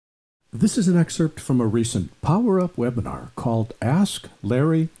This is an excerpt from a recent Power Up webinar called Ask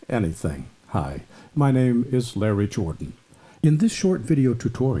Larry Anything. Hi, my name is Larry Jordan. In this short video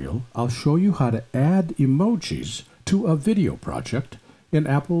tutorial, I'll show you how to add emojis to a video project in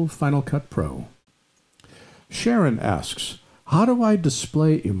Apple Final Cut Pro. Sharon asks, how do I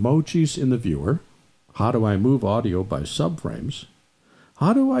display emojis in the viewer? How do I move audio by subframes?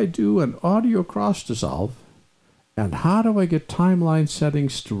 How do I do an audio cross dissolve? And how do I get timeline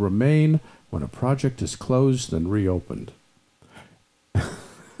settings to remain when a project is closed and reopened?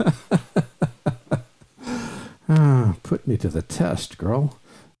 Put me to the test, girl.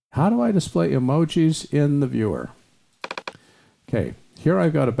 How do I display emojis in the viewer? Okay, here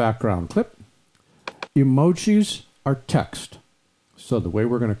I've got a background clip. Emojis are text. So the way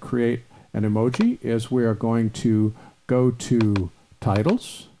we're going to create an emoji is we are going to go to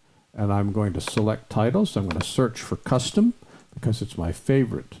Titles, and I'm going to select Titles. I'm going to search for Custom because it's my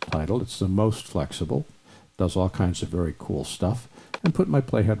favorite title. It's the most flexible, does all kinds of very cool stuff, and put my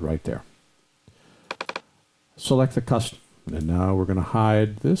playhead right there. Select the custom, and now we're going to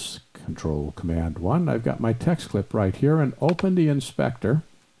hide this. Control Command 1. I've got my text clip right here, and open the inspector.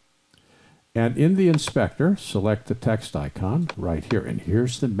 And in the inspector, select the text icon right here. And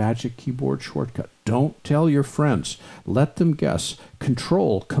here's the magic keyboard shortcut. Don't tell your friends. Let them guess.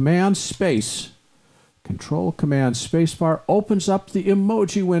 Control Command Space. Control Command Spacebar opens up the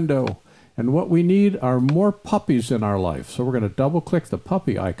emoji window. And what we need are more puppies in our life. So we're going to double click the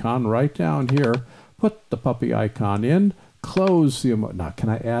puppy icon right down here. Put the puppy icon in. Close the emoji. Now, can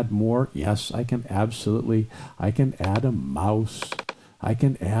I add more? Yes, I can absolutely. I can add a mouse. I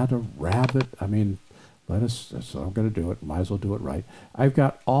can add a rabbit. I mean, so I'm going to do it. Might as well do it right. I've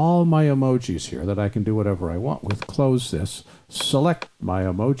got all my emojis here that I can do whatever I want with. Close this. Select my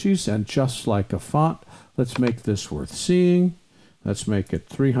emojis, and just like a font, let's make this worth seeing. Let's make it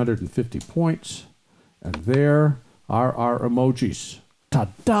 350 points. And there are our emojis.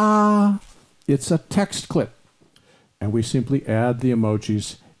 Ta-da! It's a text clip. And we simply add the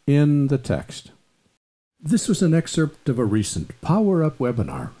emojis in the text. This was an excerpt of a recent Power Up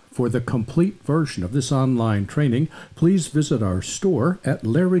webinar. For the complete version of this online training, please visit our store at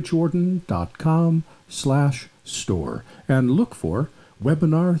larryjordan.com/store and look for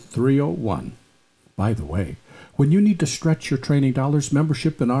Webinar 301. By the way, when you need to stretch your training dollars,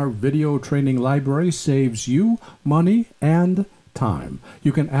 membership in our video training library saves you money and time.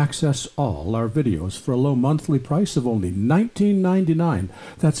 You can access all our videos for a low monthly price of only $19.99.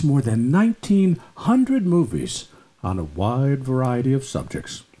 That's more than 1,900 movies on a wide variety of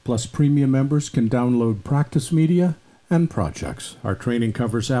subjects. Plus, premium members can download practice media and projects. Our training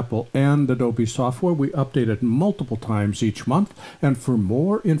covers Apple and Adobe software. We update it multiple times each month. And for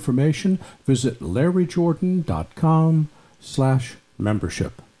more information, visit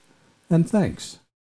larryjordan.com/membership. And thanks.